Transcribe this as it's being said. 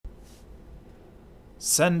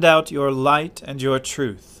Send out your light and your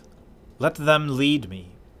truth. Let them lead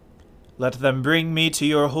me. Let them bring me to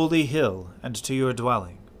your holy hill and to your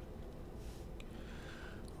dwelling.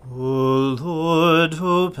 O Lord,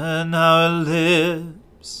 open our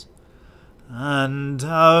lips, and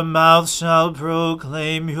our mouth shall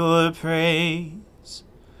proclaim your praise.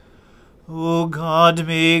 O God,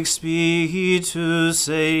 make speed to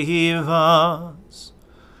save us.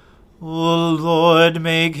 O Lord,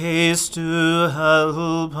 make haste to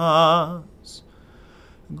help us.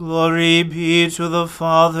 Glory be to the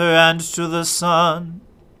Father, and to the Son,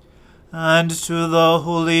 and to the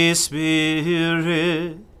Holy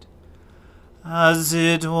Spirit, as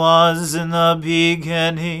it was in the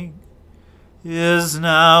beginning, is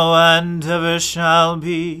now, and ever shall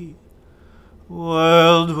be,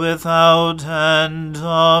 world without end.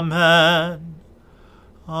 Amen.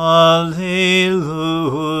 Alleluia.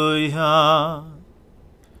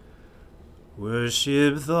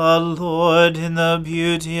 Worship the Lord in the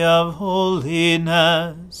beauty of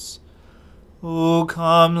holiness. O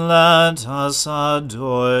come, let us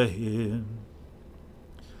adore him.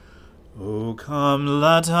 O come,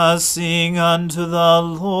 let us sing unto the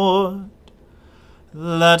Lord.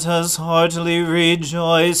 Let us heartily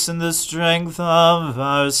rejoice in the strength of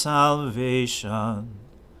our salvation.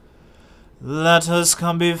 Let us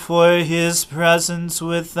come before his presence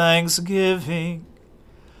with thanksgiving,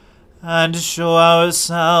 and show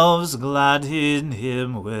ourselves glad in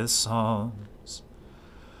him with songs.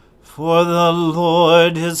 For the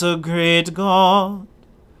Lord is a great God,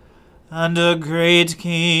 and a great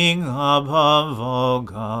King above all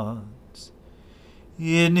gods.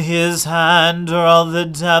 In his hand are all the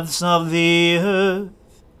depths of the earth,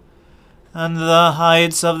 and the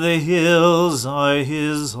heights of the hills are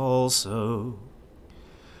his also.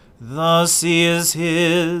 The sea is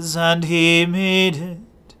his, and he made it,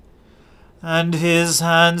 and his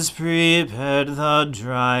hands prepared the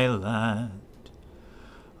dry land.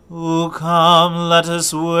 O come, let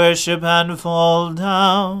us worship and fall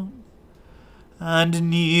down, and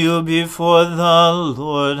kneel before the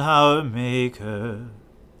Lord our Maker.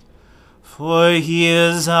 For he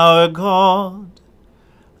is our God,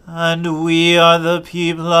 and we are the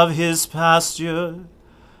people of his pasture,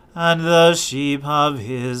 and the sheep of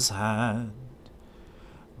his hand.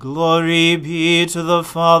 Glory be to the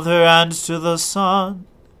Father, and to the Son,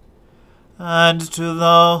 and to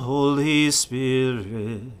the Holy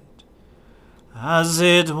Spirit, as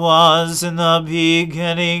it was in the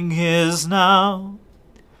beginning, is now,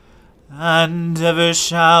 and ever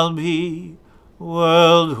shall be,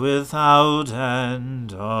 world without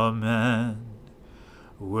end. Amen.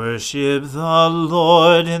 Worship the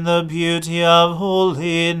Lord in the beauty of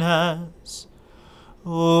holiness.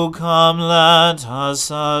 O come, let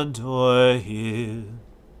us adore him.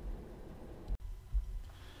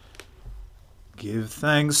 Give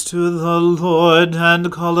thanks to the Lord,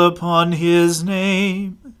 and call upon his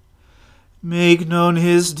name. Make known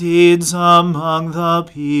his deeds among the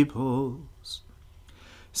peoples.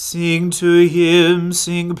 Sing to him,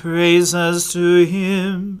 sing praises to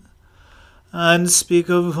him, and speak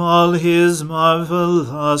of all his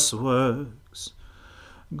marvelous works.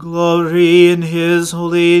 Glory in his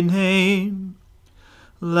holy name.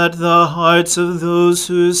 Let the hearts of those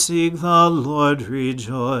who seek the Lord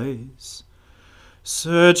rejoice.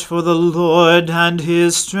 Search for the Lord and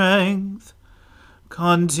his strength.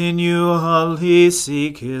 Continually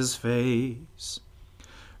seek his face.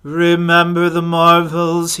 Remember the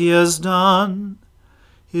marvels he has done,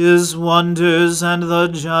 his wonders and the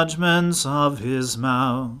judgments of his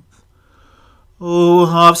mouth. O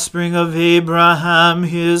offspring of Abraham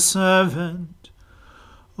his servant,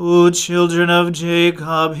 O children of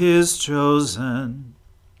Jacob his chosen.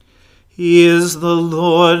 He is the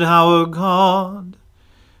Lord our God.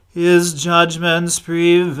 His judgments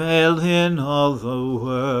prevail in all the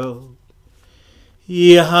world.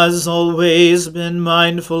 He has always been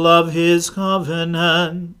mindful of his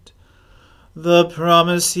covenant, the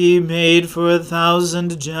promise he made for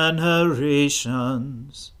 1,000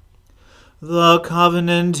 generations, the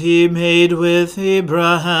covenant he made with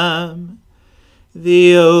Abraham,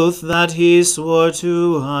 the oath that he swore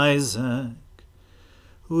to Isaac,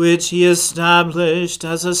 which he established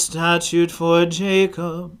as a statute for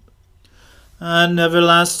Jacob, an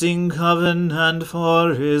everlasting covenant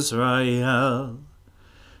for Israel,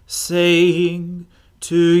 saying,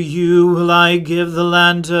 To you will I give the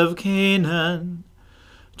land of Canaan,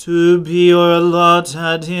 to be your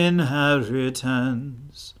allotted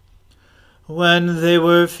inheritance. When they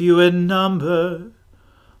were few in number,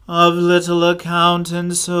 of little account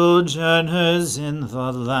and sojourners in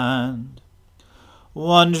the land,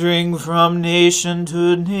 wandering from nation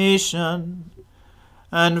to nation,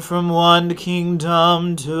 and from one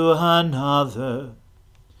kingdom to another.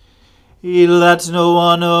 He let no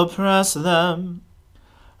one oppress them,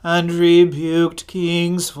 and rebuked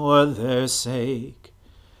kings for their sake,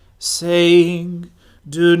 saying,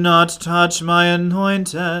 Do not touch my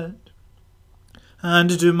anointed,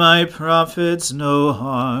 and do my prophets no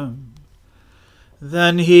harm.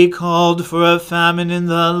 Then he called for a famine in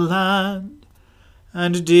the land,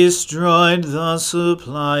 and destroyed the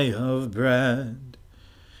supply of bread.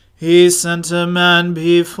 He sent a man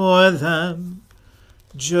before them,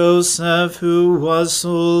 Joseph, who was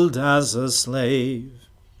sold as a slave.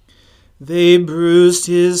 They bruised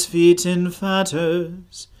his feet in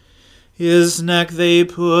fetters, his neck they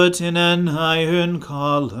put in an iron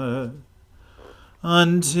collar,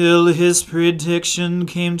 until his prediction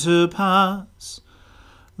came to pass.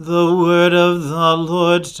 The word of the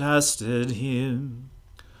Lord tested him.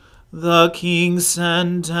 The king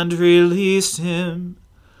sent and released him.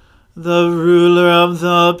 The ruler of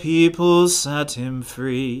the people set him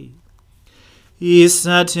free. He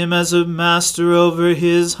set him as a master over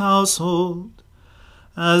his household,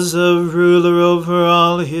 as a ruler over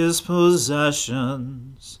all his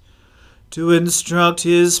possessions, to instruct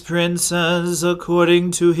his princes according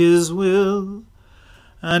to his will,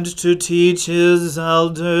 and to teach his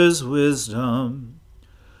elders wisdom.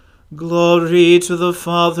 Glory to the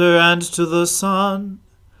Father, and to the Son,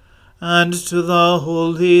 and to the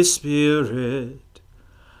Holy Spirit,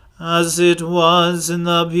 as it was in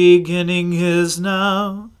the beginning, is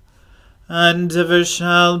now, and ever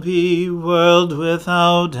shall be, world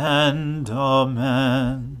without end.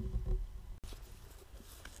 Amen.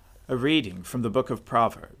 A reading from the book of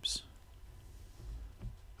Proverbs.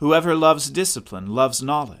 Whoever loves discipline loves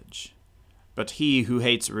knowledge, but he who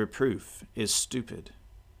hates reproof is stupid.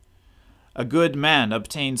 A good man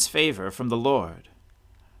obtains favor from the Lord,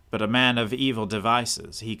 but a man of evil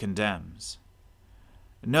devices he condemns.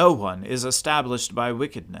 No one is established by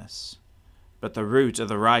wickedness, but the root of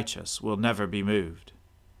the righteous will never be moved.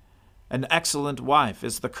 An excellent wife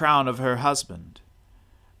is the crown of her husband,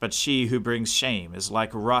 but she who brings shame is like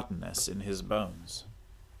rottenness in his bones.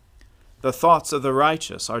 The thoughts of the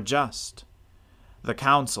righteous are just, the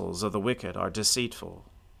counsels of the wicked are deceitful.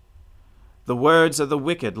 The words of the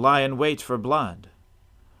wicked lie in wait for blood,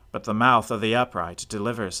 but the mouth of the upright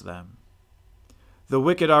delivers them. The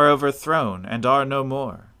wicked are overthrown and are no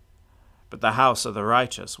more, but the house of the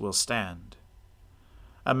righteous will stand.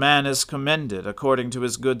 A man is commended according to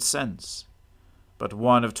his good sense, but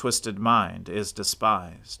one of twisted mind is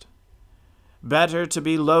despised. Better to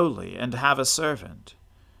be lowly and have a servant,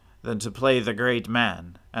 than to play the great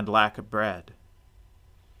man and lack bread.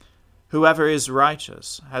 Whoever is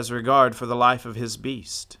righteous has regard for the life of his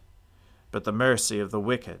beast, but the mercy of the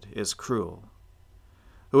wicked is cruel.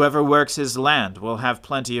 Whoever works his land will have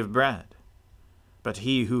plenty of bread, but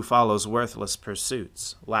he who follows worthless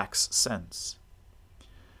pursuits lacks sense.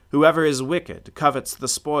 Whoever is wicked covets the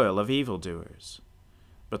spoil of evildoers,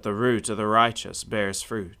 but the root of the righteous bears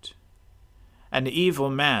fruit. An evil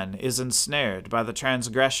man is ensnared by the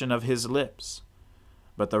transgression of his lips,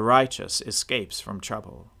 but the righteous escapes from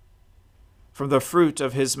trouble. From the fruit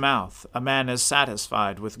of his mouth a man is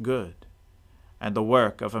satisfied with good, and the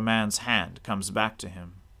work of a man's hand comes back to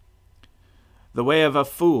him. The way of a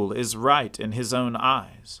fool is right in his own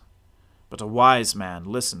eyes, but a wise man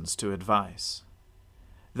listens to advice.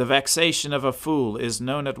 The vexation of a fool is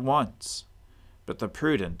known at once, but the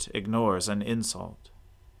prudent ignores an insult.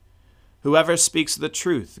 Whoever speaks the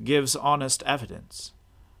truth gives honest evidence,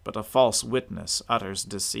 but a false witness utters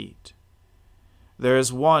deceit. There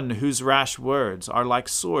is one whose rash words are like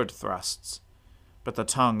sword thrusts, but the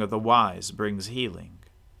tongue of the wise brings healing.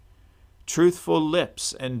 Truthful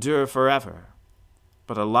lips endure forever,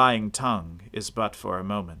 but a lying tongue is but for a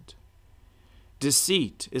moment.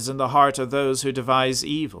 Deceit is in the heart of those who devise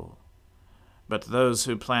evil, but those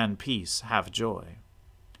who plan peace have joy.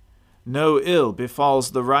 No ill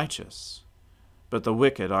befalls the righteous, but the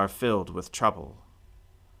wicked are filled with trouble.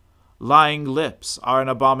 Lying lips are an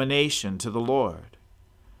abomination to the Lord,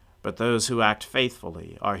 but those who act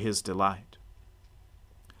faithfully are his delight.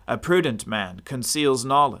 A prudent man conceals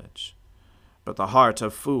knowledge, but the heart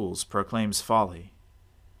of fools proclaims folly.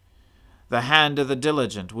 The hand of the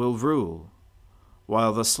diligent will rule,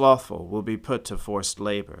 while the slothful will be put to forced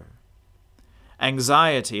labor.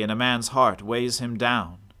 Anxiety in a man's heart weighs him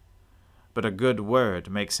down, but a good word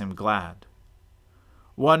makes him glad.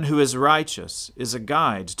 One who is righteous is a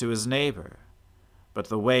guide to his neighbor, but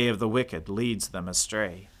the way of the wicked leads them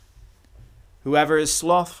astray. Whoever is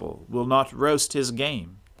slothful will not roast his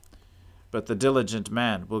game, but the diligent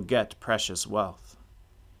man will get precious wealth.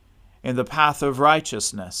 In the path of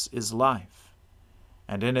righteousness is life,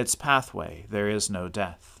 and in its pathway there is no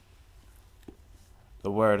death.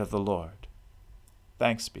 The word of the Lord.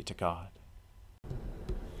 Thanks be to God.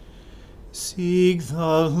 Seek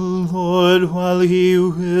the Lord while he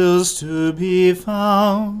wills to be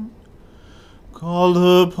found.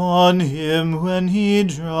 Call upon him when he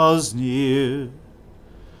draws near.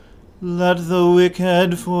 Let the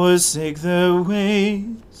wicked forsake their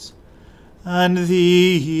ways, and the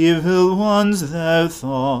evil ones their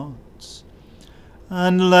thoughts.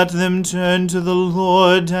 And let them turn to the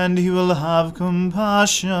Lord, and he will have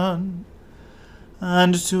compassion,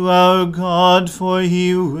 and to our God, for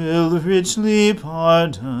he will richly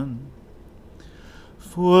pardon.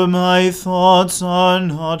 For my thoughts are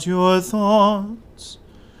not your thoughts,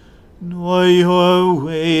 nor your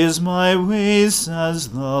ways my ways, says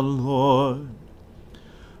the Lord.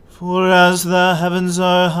 For as the heavens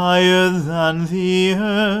are higher than the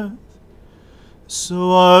earth,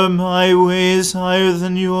 so are my ways higher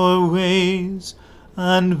than your ways,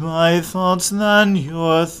 and my thoughts than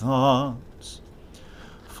your thoughts.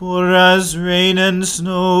 For as rain and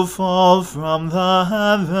snow fall from the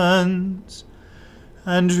heavens,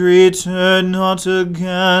 and return not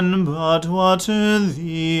again, but water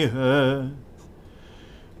the earth,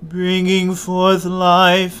 bringing forth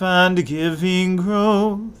life and giving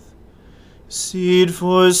growth, seed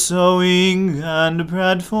for sowing and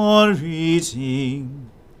bread for eating.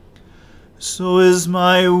 So is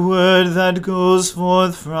my word that goes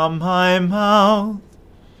forth from my mouth.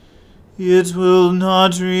 It will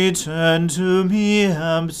not return to me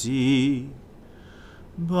empty,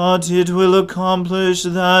 but it will accomplish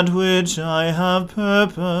that which I have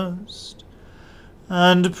purposed,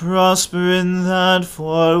 and prosper in that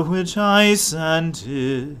for which I sent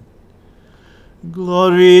it.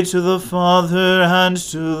 Glory to the Father, and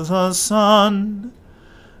to the Son,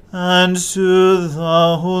 and to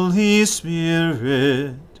the Holy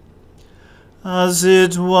Spirit, as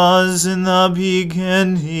it was in the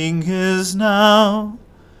beginning, is now,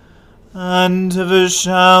 and ever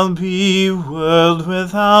shall be, world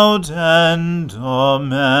without end.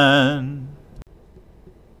 Amen.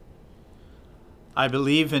 I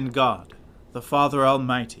believe in God, the Father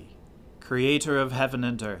Almighty, creator of heaven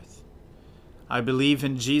and earth. I believe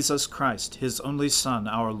in Jesus Christ, his only Son,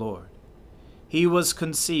 our Lord. He was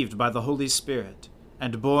conceived by the Holy Spirit,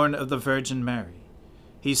 and born of the Virgin Mary.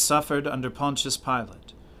 He suffered under Pontius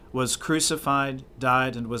Pilate, was crucified,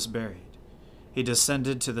 died, and was buried. He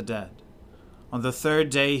descended to the dead. On the third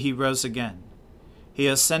day he rose again. He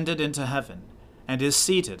ascended into heaven, and is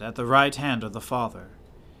seated at the right hand of the Father.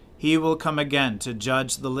 He will come again to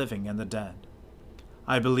judge the living and the dead.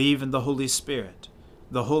 I believe in the Holy Spirit,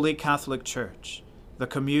 the Holy Catholic Church, the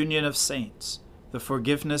communion of saints, the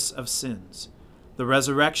forgiveness of sins, the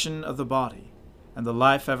resurrection of the body, and the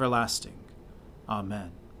life everlasting.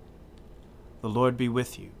 Amen. The Lord be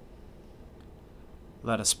with you.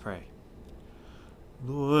 Let us pray.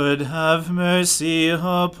 Lord, have mercy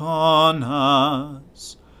upon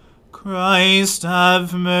us. Christ,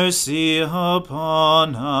 have mercy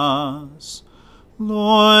upon us.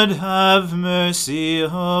 Lord, have mercy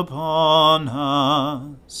upon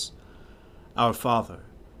us. Our Father,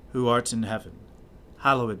 who art in heaven,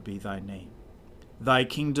 hallowed be thy name. Thy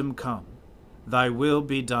kingdom come, thy will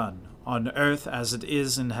be done, on earth as it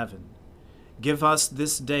is in heaven. Give us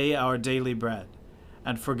this day our daily bread,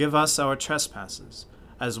 and forgive us our trespasses,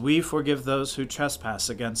 as we forgive those who trespass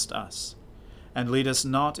against us. And lead us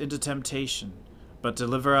not into temptation, but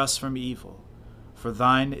deliver us from evil. For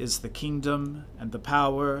thine is the kingdom, and the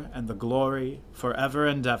power, and the glory, forever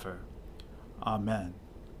and ever. Amen.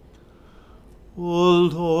 O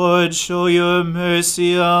Lord, show your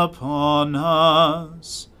mercy upon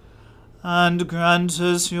us, and grant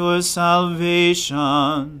us your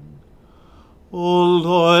salvation. O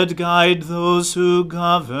Lord, guide those who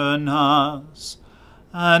govern us,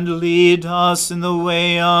 and lead us in the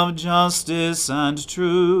way of justice and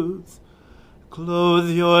truth. Clothe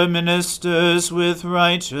your ministers with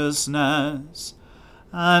righteousness,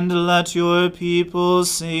 and let your people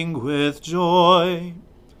sing with joy.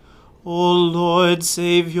 O Lord,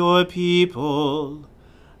 save your people,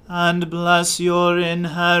 and bless your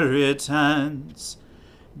inheritance.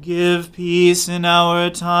 Give peace in our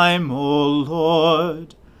time, O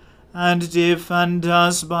Lord, and defend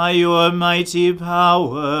us by your mighty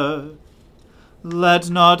power. Let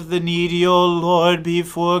not the needy, O Lord, be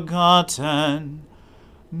forgotten,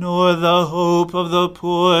 nor the hope of the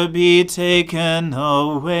poor be taken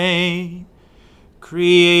away.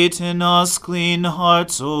 Create in us clean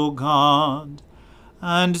hearts, O God,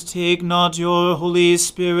 and take not your Holy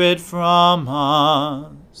Spirit from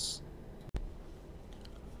us.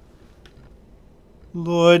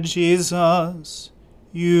 Lord Jesus,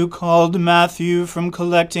 you called Matthew from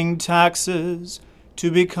collecting taxes to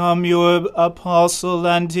become your apostle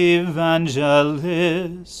and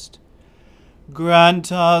evangelist.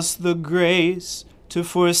 Grant us the grace to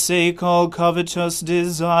forsake all covetous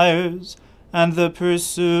desires and the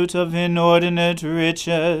pursuit of inordinate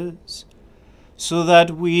riches, so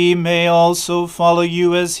that we may also follow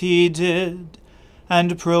you as he did,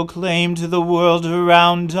 and proclaim to the world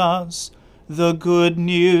around us the good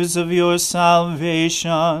news of your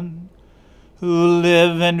salvation, who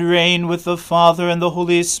live and reign with the Father and the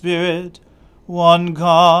Holy Spirit, one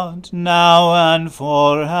God, now and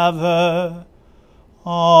forever.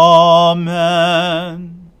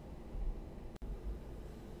 Amen.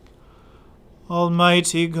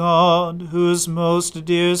 Almighty God, whose most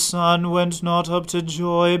dear Son went not up to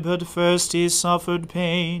joy, but first he suffered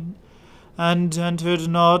pain, and entered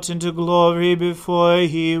not into glory before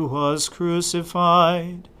he was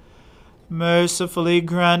crucified, mercifully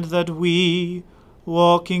grant that we,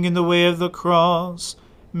 walking in the way of the cross,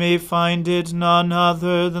 may find it none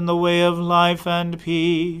other than the way of life and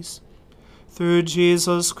peace. Through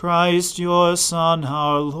Jesus Christ, your Son,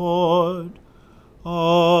 our Lord.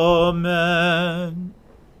 Amen.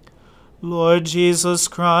 Lord Jesus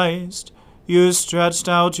Christ, you stretched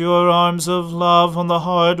out your arms of love on the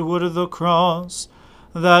hard wood of the cross,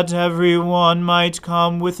 that every one might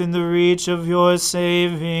come within the reach of your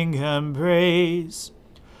saving embrace.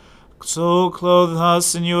 So clothe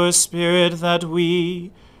us in your Spirit that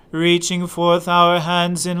we, reaching forth our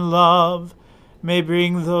hands in love, may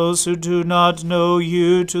bring those who do not know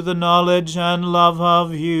you to the knowledge and love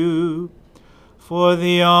of you, for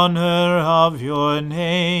the honor of your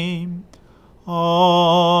name.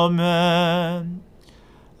 Amen.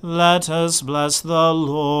 Let us bless the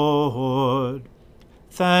Lord.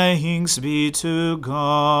 Thanks be to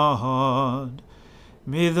God.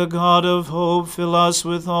 May the God of hope fill us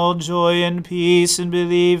with all joy and peace in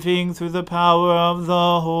believing through the power of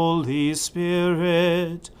the Holy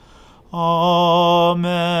Spirit. Amen.